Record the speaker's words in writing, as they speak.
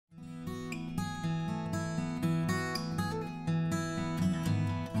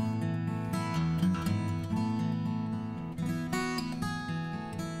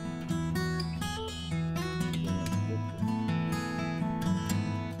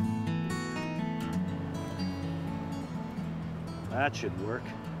That should work.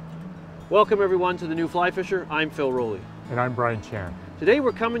 Welcome everyone to the New Fly Fisher. I'm Phil Rowley. And I'm Brian Chan. Today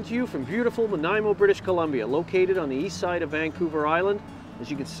we're coming to you from beautiful Nanaimo, British Columbia, located on the east side of Vancouver Island.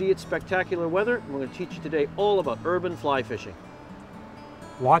 As you can see, it's spectacular weather, and we're going to teach you today all about urban fly fishing.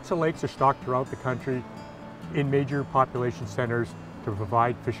 Lots of lakes are stocked throughout the country in major population centers to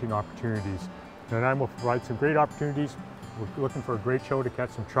provide fishing opportunities. Nanaimo provides some great opportunities. We're looking for a great show to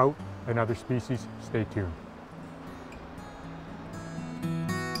catch some trout and other species. Stay tuned.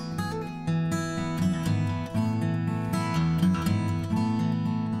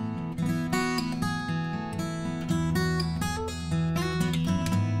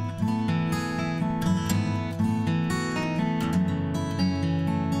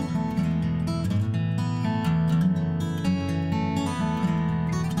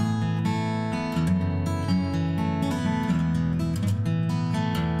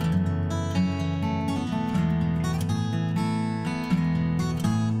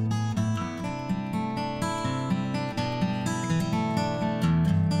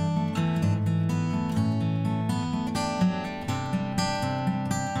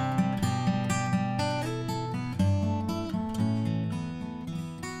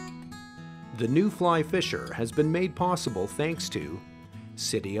 The New Fly Fisher has been made possible thanks to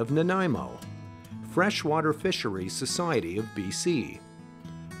City of Nanaimo, Freshwater Fisheries Society of BC,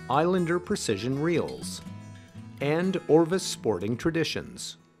 Islander Precision Reels, and Orvis Sporting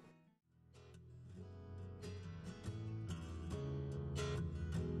Traditions.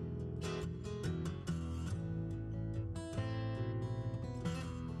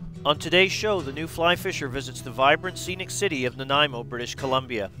 On today's show, the New Fly Fisher visits the vibrant scenic city of Nanaimo, British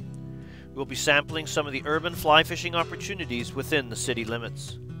Columbia. We'll be sampling some of the urban fly fishing opportunities within the city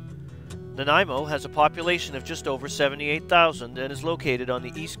limits. Nanaimo has a population of just over 78,000 and is located on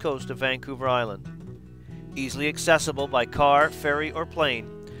the east coast of Vancouver Island. Easily accessible by car, ferry, or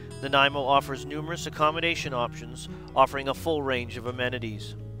plane, Nanaimo offers numerous accommodation options, offering a full range of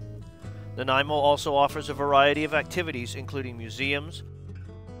amenities. Nanaimo also offers a variety of activities including museums,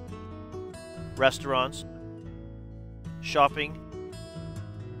 restaurants, shopping,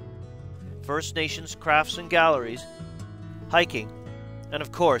 First Nations crafts and galleries, hiking, and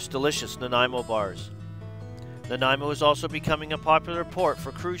of course, delicious Nanaimo bars. Nanaimo is also becoming a popular port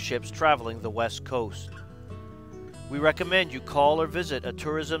for cruise ships traveling the west coast. We recommend you call or visit a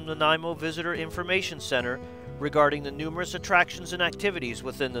Tourism Nanaimo Visitor Information Center regarding the numerous attractions and activities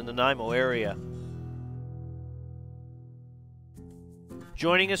within the Nanaimo area.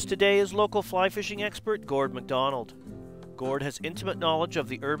 Joining us today is local fly fishing expert Gord McDonald. Gord has intimate knowledge of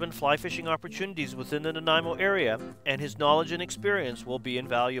the urban fly fishing opportunities within the Nanaimo area, and his knowledge and experience will be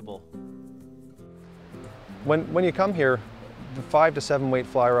invaluable. When you come here, the 5 to 7 weight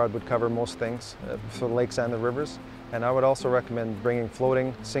fly rod would cover most things for the lakes and the rivers. And I would also recommend bringing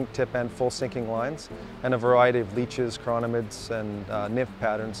floating, sink tip and full sinking lines, and a variety of leeches, chironomids, and nymph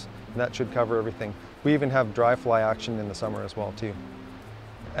patterns. And that should cover everything. We even have dry fly action in the summer as well too.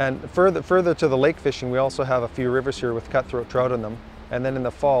 And further to the lake fishing, we also have a few rivers here with cutthroat trout in them. And then in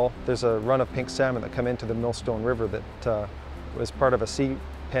the fall, there's a run of pink salmon that come into the Millstone River that was part of a sea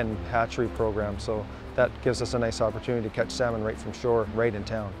pen hatchery program. So that gives us a nice opportunity to catch salmon right from shore, right in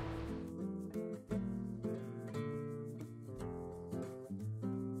town.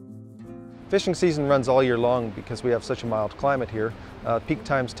 Fishing season runs all year long because we have such a mild climate here. Peak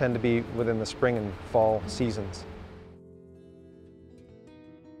times tend to be within the spring and fall seasons.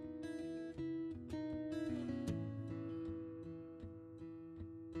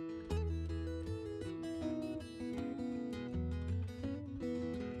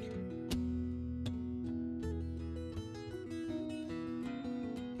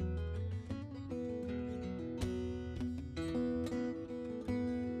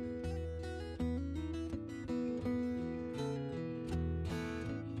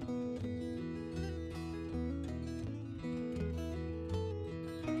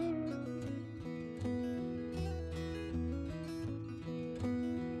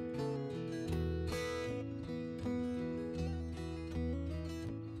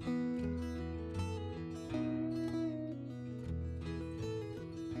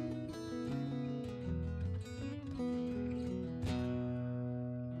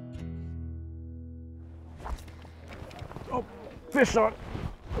 Oh, fish on.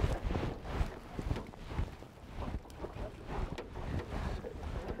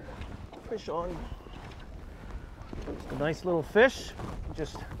 Fish on. It's a nice little fish.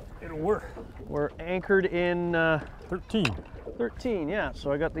 Just It'll work. we're anchored in 13. 13, yeah.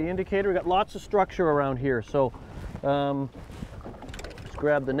 So I got the indicator. We got lots of structure around here. So just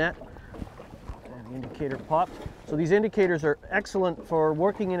grab the net and Indicator popped. So these indicators are excellent for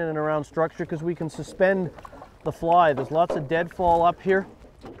working in and around structure because we can suspend the fly. There's lots of deadfall up here.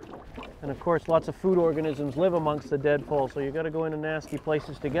 And of course, lots of food organisms live amongst the deadfall, so you got to go into nasty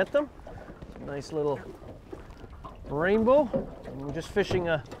places to get them. Nice little rainbow. And we're just fishing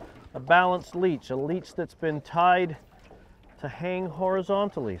a balanced leech, a leech that's been tied to hang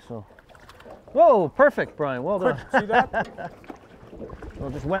horizontally. So, whoa, perfect, Brian. Well done. See that? I'll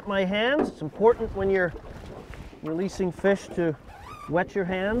just wet my hands. It's important when you're releasing fish to wet your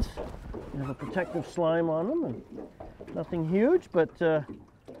hands. You have a protective slime on them, and nothing huge, but a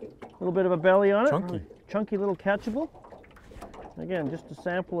little bit of a belly on it. Chunky. Chunky little catchable. Again, just a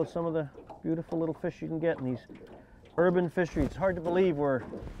sample of some of the beautiful little fish you can get in these urban fisheries. It's hard to believe we're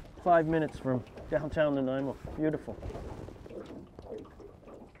 5 minutes from downtown Nanaimo. Beautiful.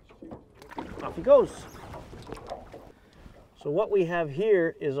 Off he goes. So what we have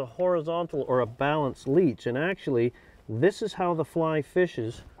here is a horizontal or a balanced leech, and actually this is how the fly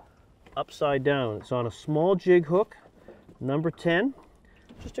fishes upside down. It's on a small jig hook, number 10.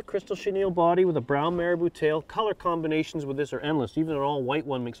 Just a crystal chenille body with a brown marabou tail. Color combinations with this are endless. Even an all white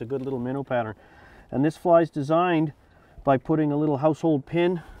one makes a good little minnow pattern. And this fly is designed by putting a little household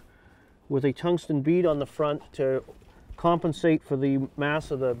pin with a tungsten bead on the front to compensate for the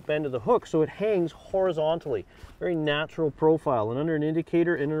mass of the bend of the hook, so it hangs horizontally. Very natural profile. And under an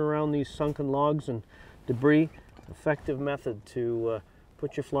indicator in and around these sunken logs and debris, effective method to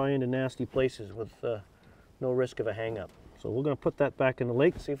put your fly into nasty places with no risk of a hang up. So we're going to put that back in the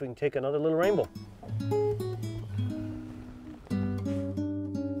lake, see if we can take another little rainbow.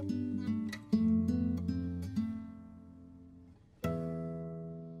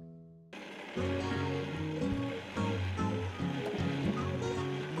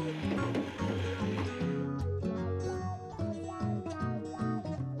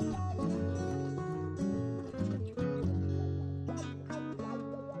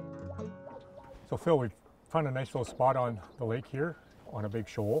 So Phil, we've found a nice little spot on the lake here on a big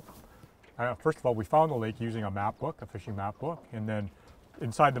shoal. First of all, we found the lake using a map book, a fishing map book, and then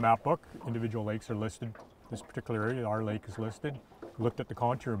inside the map book, individual lakes are listed. This particular area, our lake is listed. We looked at the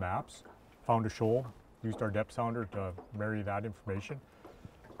contour maps, found a shoal, used our depth sounder to marry that information.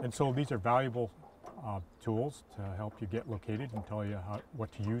 And so these are valuable tools to help you get located and tell you what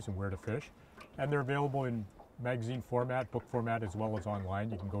to use and where to fish. And they're available in magazine format, book format, as well as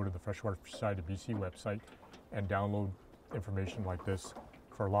online. You can go to the Freshwater Society of BC website and download information like this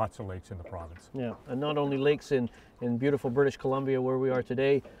for lots of lakes in the province. Yeah, and not only lakes in beautiful British Columbia where we are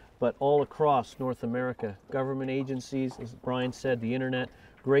today, but all across North America. Government agencies, as Brian said, the internet,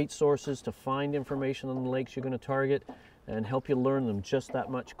 great sources to find information on the lakes you're going to target and help you learn them just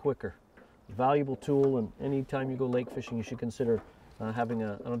that much quicker. Valuable tool, and anytime you go lake fishing, you should consider having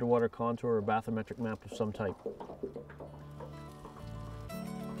an underwater contour or bathymetric map of some type.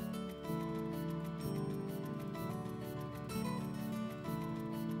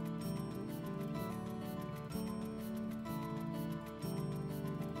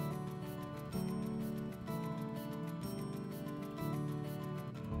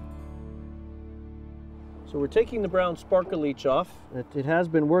 So we're taking the brown sparkle leech off. It has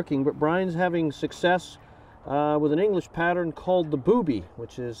been working, but Brian's having success with an English pattern called the booby,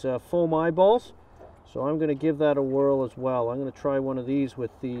 which is foam eyeballs. So I'm going to give that a whirl as well. I'm going to try one of these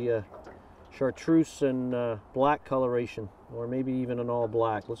with the chartreuse and black coloration, or maybe even an all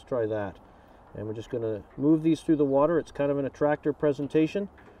black. Let's try that. And we're just going to move these through the water. It's kind of an attractor presentation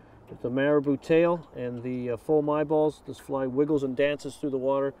with the marabou tail and the foam eyeballs. This fly wiggles and dances through the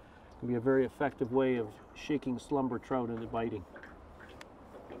water. It can be a very effective way of shaking slumber trout into biting.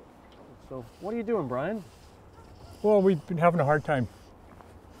 So what are you doing, Brian? Well, we've been having a hard time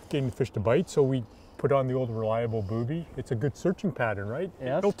getting the fish to bite, so we put on the old reliable booby. It's a good searching pattern, right?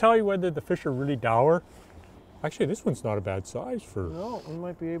 Yes. It'll tell you whether the fish are really dour. Actually, this one's not a bad size for, no, we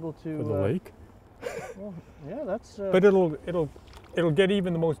might be able to, for the lake. Well, yeah, that's... But it'll get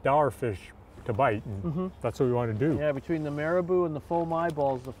even the most dour fish to bite, and that's what we want to do. Yeah, between the marabou and the foam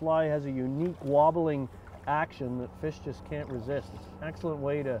eyeballs, the fly has a unique wobbling action that fish just can't resist. It's an excellent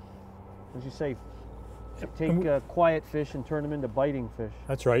way to, as you say, take quiet fish and turn them into biting fish.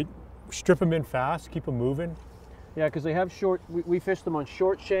 That's right. Strip them in fast, keep them moving. Yeah, because they have short, we fish them on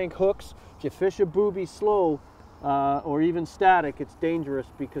short shank hooks. If you fish a booby slow or even static, it's dangerous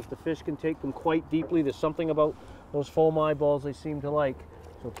because the fish can take them quite deeply. There's something about those foam eyeballs they seem to like.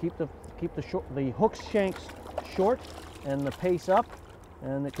 So keep the hook shanks short and the pace up,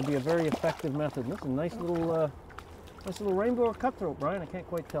 and it can be a very effective method. This is a nice little rainbow or cutthroat, Brian. I can't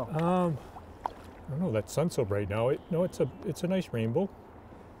quite tell. I don't know, that sun's so bright now. No, it's a nice rainbow.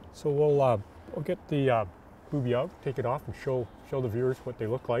 So we'll I'll get the booby out, take it off, and show the viewers what they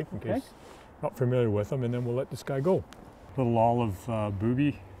look like in case not familiar with them, and then we'll let this guy go. Little olive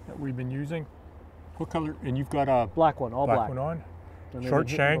booby that we've been using. What color? And you've got a black one, all black one on. And short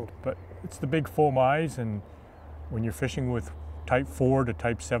shank, but it's the big foam eyes, and when you're fishing with type 4 to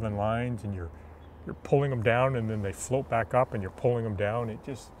type 7 lines and you're pulling them down and then they float back up and you're pulling them down,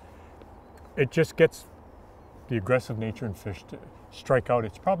 it just gets the aggressive nature in fish to strike out.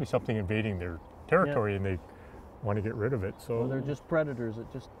 It's probably something invading their territory and they want to get rid of it. So well, they're just predators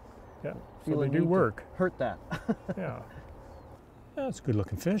that just so they do work. Hurt that. Yeah, it's a good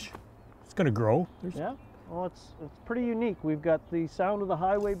looking fish. It's going to grow. Well, it's pretty unique. We've got the sound of the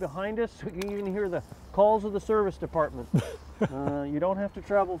highway behind us. We can even hear the calls of the service department. You don't have to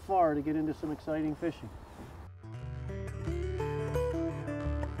travel far to get into some exciting fishing.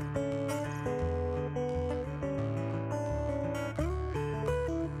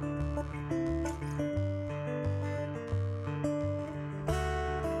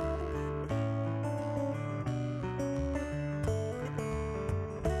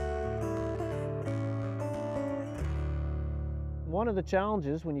 One of the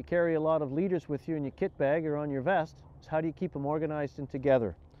challenges when you carry a lot of leaders with you in your kit bag or on your vest is how do you keep them organized and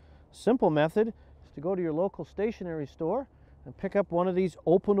together. A simple method is to go to your local stationery store and pick up one of these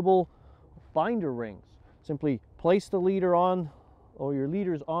openable binder rings. Simply place the leader on, or your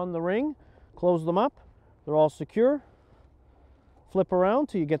leaders on the ring, close them up, they're all secure, flip around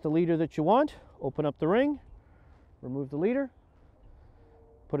till you get the leader that you want, open up the ring, remove the leader,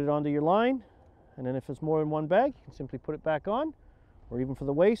 put it onto your line, and then if it's more than one bag, you can simply put it back on, or even for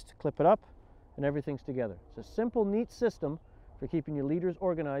the waist, clip it up, and everything's together. It's a simple, neat system for keeping your leaders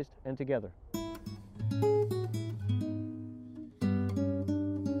organized and together.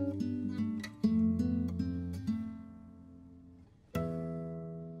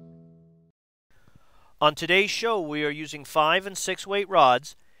 On today's show, we are using 5 and 6 weight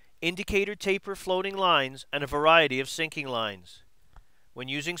rods, indicator taper floating lines, and a variety of sinking lines. When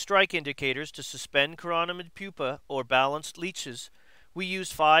using strike indicators to suspend chironomid pupa or balanced leeches, we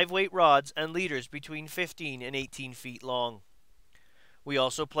use 5 weight rods and leaders between 15 and 18 feet long. We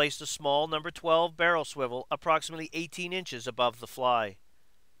also placed a small number 12 barrel swivel approximately 18 inches above the fly.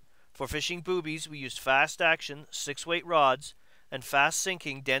 For fishing boobies, we used fast action 6 weight rods and fast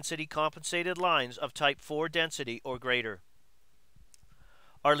sinking density compensated lines of type 4 density or greater.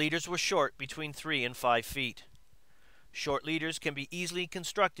 Our leaders were short, between 3 and 5 feet. Short leaders can be easily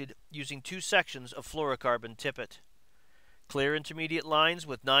constructed using 2 sections of fluorocarbon tippet. Clear intermediate lines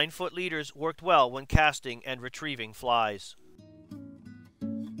with 9-foot leaders worked well when casting and retrieving flies.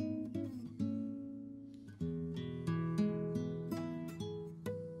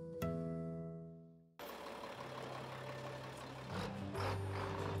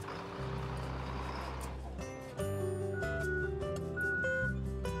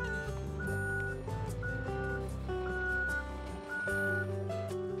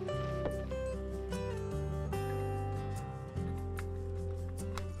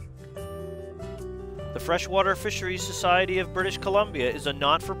 The Freshwater Fisheries Society of British Columbia is a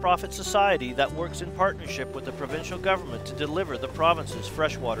not-for-profit society that works in partnership with the provincial government to deliver the province's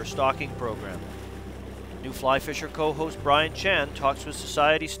freshwater stocking program. New Fly Fisher co-host Brian Chan talks with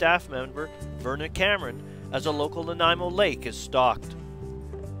society staff member Verna Cameron as a local Nanaimo lake is stocked.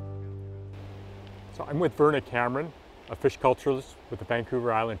 So I'm with Verna Cameron, a fish culturalist with the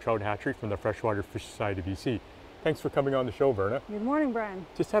Vancouver Island Trout Hatchery from the Freshwater Fish Society of BC. Thanks for coming on the show, Verna. Good morning, Brian.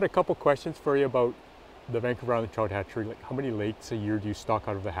 Just had a couple questions for you about the Vancouver Island Trout Hatchery. Like, how many lakes a year do you stock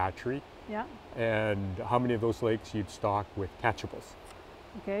out of the hatchery? Yeah. And how many of those lakes you'd stock with catchables?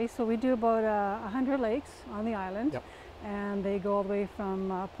 Okay, so we do about 100 lakes on the island. Yep. And they go all the way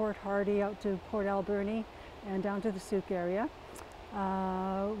from Port Hardy out to Port Alberni and down to the Souk area.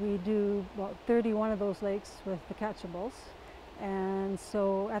 We do about 31 of those lakes with the catchables. And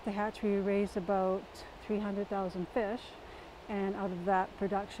so at the hatchery we raise about 300,000 fish, and out of that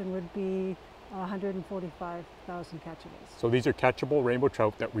production would be 145,000 catchables. So these are catchable rainbow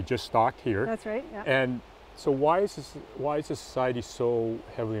trout that we just stocked here. That's right, yeah. And so why is the society so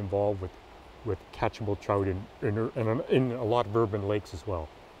heavily involved with catchable trout in a lot of urban lakes as well?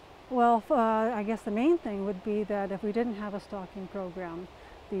 Well, I guess the main thing would be that if we didn't have a stocking program,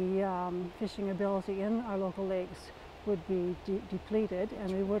 the fishing ability in our local lakes would be depleted,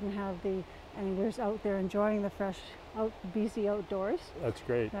 and we wouldn't have the anglers out there enjoying the fresh BC outdoors. That's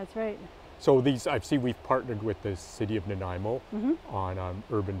great. That's right. So I've seen we've partnered with the City of Nanaimo on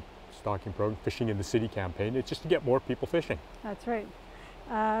urban stocking program, Fishing in the City campaign. It's just to get more people fishing. That's right.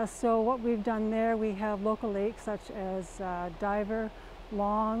 So what we've done there, we have local lakes such as Diver,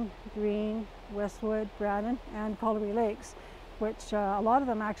 Long, Green, Westwood, Brannan, and Colliery lakes, which a lot of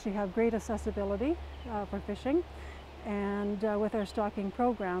them actually have great accessibility for fishing. And with our stocking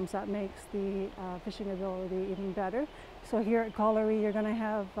programs, that makes the fishing ability even better. So here at Colliery, you're going to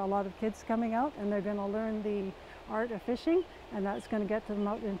have a lot of kids coming out, and they're going to learn the art of fishing, and that's going to get them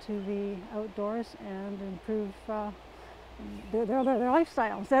out into the outdoors and improve their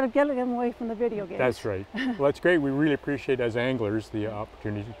lifestyle instead of getting them away from the video games. That's right. Well, that's great. We really appreciate, as anglers, the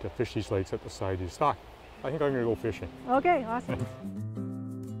opportunity to fish these lakes at the side of the stock. I think I'm going to go fishing. Okay, awesome.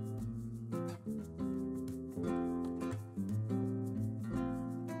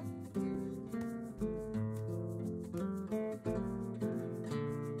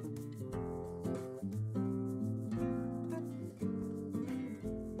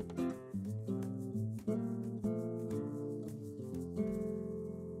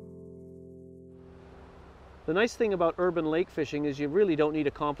 The nice thing about urban lake fishing is you really don't need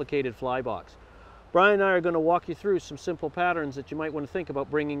a complicated fly box. Brian and I are going to walk you through some simple patterns that you might want to think about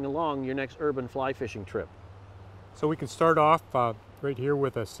bringing along your next urban fly fishing trip. So we can start off right here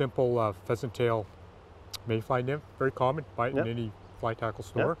with a simple pheasant tail mayfly nymph, very common, buy it in any fly tackle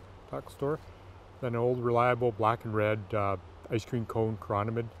store. Then an old reliable black and red ice cream cone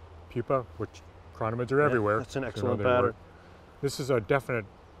chironomid pupa, which chironomids are everywhere. That's an excellent pattern. This is a definite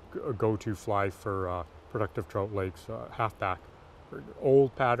go-to fly for productive trout lakes, halfback.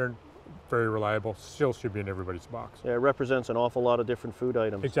 Old pattern, very reliable, still should be in everybody's box. Yeah, it represents an awful lot of different food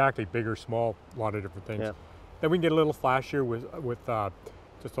items. Exactly, big or small, a lot of different things. Yeah. Then we can get a little flashier with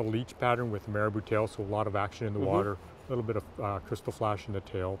just a leech pattern with marabou tail, so a lot of action in the water, a little bit of crystal flash in the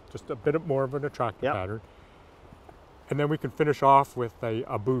tail, just a bit more of an attractive pattern. And then we can finish off with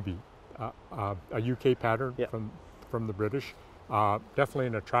a booby, a UK pattern from the British. Definitely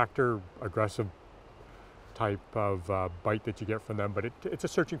an attractor, aggressive type of bite that you get from them, but it's a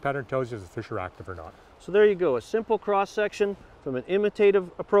searching pattern, tells you if the fish are active or not. So there you go, a simple cross section from an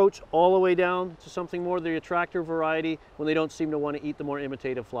imitative approach all the way down to something more the attractor variety when they don't seem to want to eat the more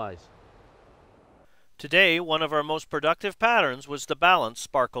imitative flies. Today, one of our most productive patterns was the balanced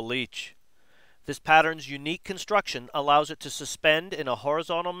sparkle leech. This pattern's unique construction allows it to suspend in a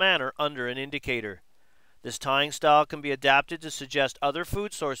horizontal manner under an indicator. This tying style can be adapted to suggest other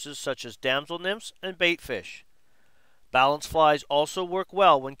food sources such as damsel nymphs and bait fish. Balance flies also work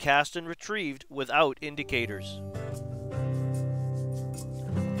well when cast and retrieved without indicators.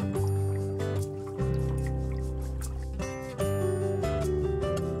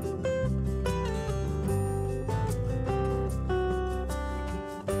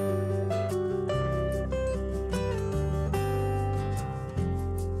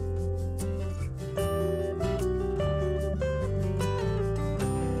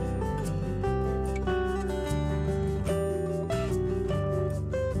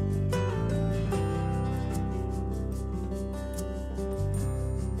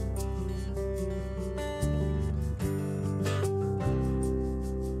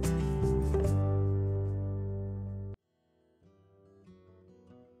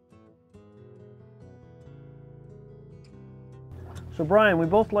 So Brian, we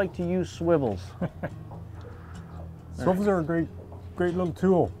both like to use swivels. Swivels are a great little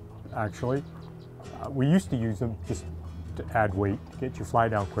tool, actually. We used to use them just to add weight, get your fly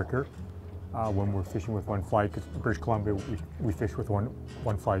down quicker when we're fishing with one fly, because in British Columbia we fish with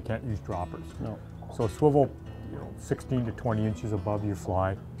one fly, can't use droppers. No. So a swivel, 16 to 20 inches above your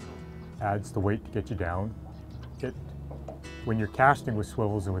fly, adds the weight to get you down. When you're casting with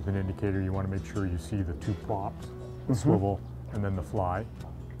swivels and with an indicator, you want to make sure you see the two plops, the swivel and then the fly.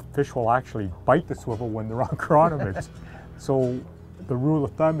 Fish will actually bite the swivel when they're on chironomids. So the rule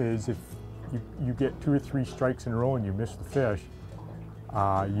of thumb is if you get 2 or 3 strikes in a row and you miss the fish,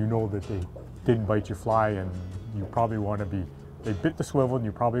 you know that they didn't bite your fly, and you probably want to be, they bit the swivel, and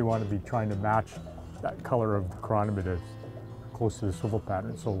you probably want to be trying to match that color of the chironomid as close to the swivel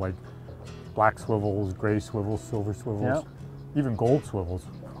pattern. So like black swivels, gray swivels, silver swivels, even gold swivels.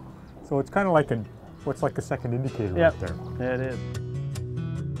 So it's kind of like what's like a second indicator right there. Yeah, it is.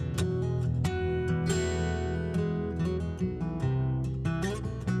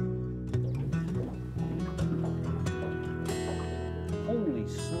 Holy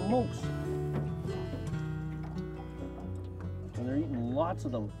smokes! And they're eating lots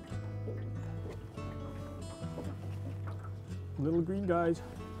of them. Little green guys.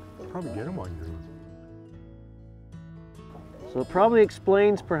 Probably get them on green. So it probably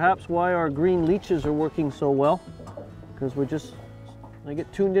explains perhaps why our green leeches are working so well, because they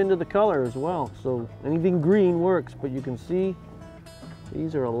get tuned into the color as well. So anything green works, but you can see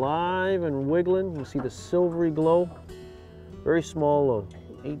these are alive and wiggling. You see the silvery glow. Very small,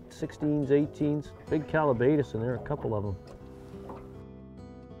 16s, 18s, big calabatus in there, a couple of them.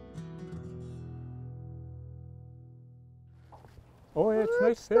 Oh, yeah, it's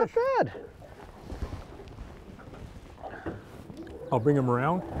nice fish. Not bad. I'll bring him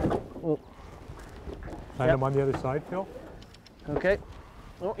around. Oh. Land him on the other side, Phil. Okay.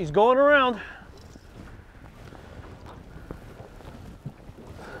 Oh, he's going around.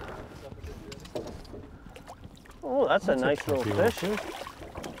 Oh, that's a nice little fish.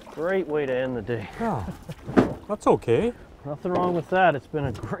 Great way to end the day. Yeah, that's okay. Nothing wrong with that. It's been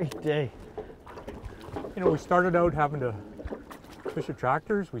a great day. You know, we started out having to fish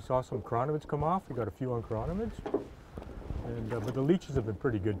attractors. We saw some chironomids come off. We got a few on chironomids. And, but the leeches have been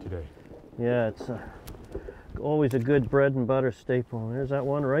pretty good today. Yeah, it's always a good bread and butter staple. There's that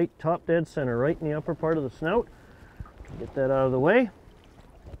one right top dead center, right in the upper part of the snout. Get that out of the way.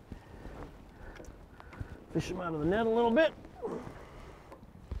 Fish him out of the net a little bit.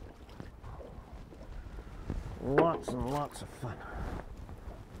 Lots and lots of fun.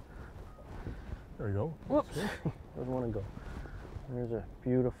 There you go. Whoops, doesn't want to go. There's a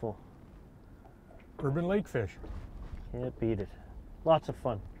beautiful urban lake fish. Can't beat it. Lots of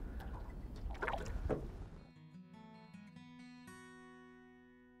fun.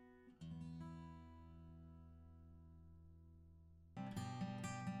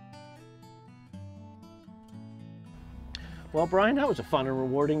 Well, Brian, that was a fun and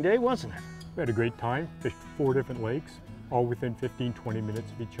rewarding day, wasn't it? We had a great time. Fished 4 different lakes, all within 15-20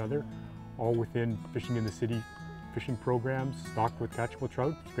 minutes of each other, all within fishing in the city fishing programs, stocked with catchable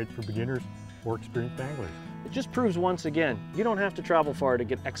trout. It's great for beginners or experienced anglers. It just proves once again, you don't have to travel far to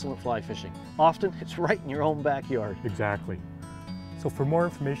get excellent fly fishing. Often, it's right in your own backyard. Exactly. So for more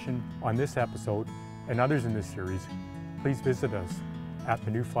information on this episode and others in this series, please visit us at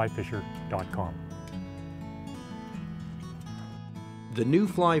thenewflyfisher.com. The New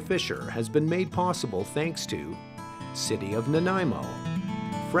Fly Fisher has been made possible thanks to City of Nanaimo,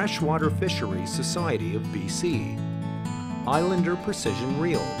 Freshwater Fisheries Society of BC, Islander Precision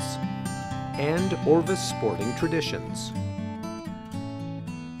Reels, and Orvis Sporting Traditions.